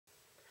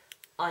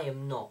I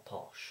am not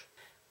posh.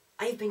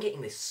 I've been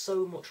getting this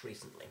so much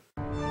recently.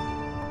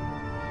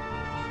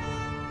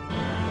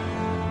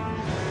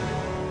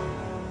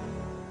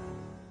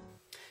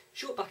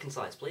 Short back and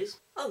sides, please.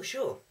 Oh,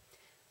 sure.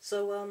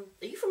 So, are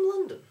you from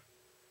London?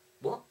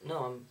 What?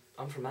 No,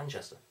 I'm from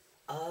Manchester.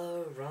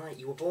 Oh, right,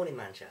 you were born in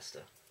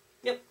Manchester.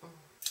 Yep.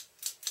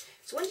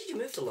 So when did you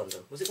move to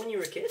London? Was it when you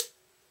were a kid?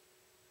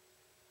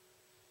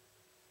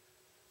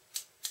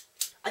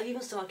 I've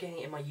even started getting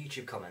it in my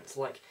YouTube comments,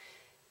 like,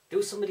 there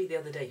was somebody the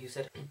other day who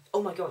said,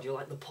 "Oh my god, you're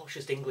like the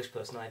poshest English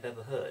person I've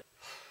ever heard."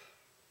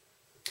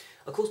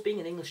 Of course, being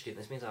an English student,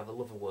 this means I have a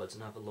love of words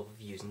and I have a love of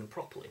using them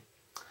properly.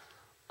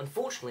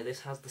 Unfortunately,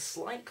 this has the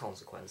slight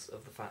consequence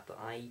of the fact that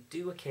I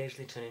do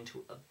occasionally turn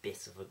into a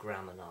bit of a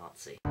grammar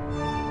Nazi.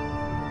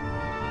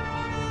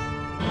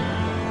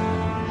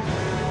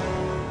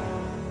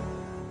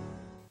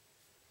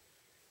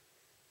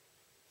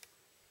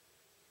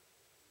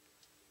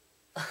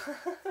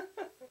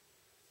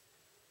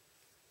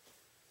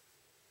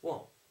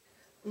 What?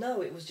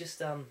 No, it was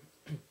just, are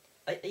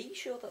you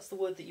sure that's the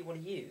word that you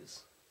want to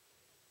use?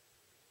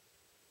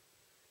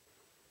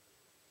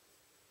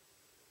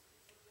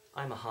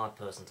 I'm a hard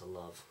person to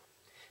love.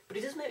 But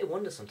it does make me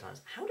wonder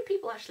sometimes, how do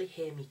people actually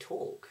hear me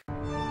talk?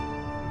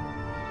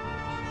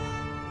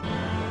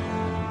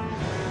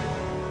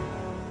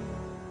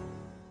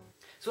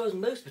 So I was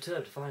most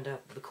perturbed to find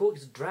out that the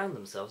corgis had drowned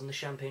themselves in the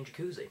champagne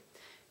jacuzzi.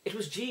 It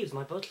was Jeeves,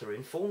 my butler, who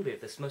informed me of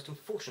this most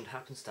unfortunate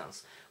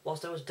happenstance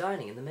whilst I was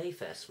dining in the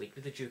Mayfair suite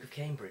with the Duke of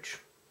Cambridge.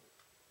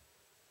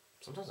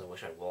 Sometimes I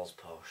wish I was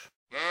posh.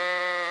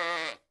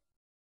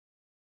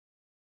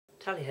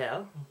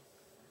 Tally-ho.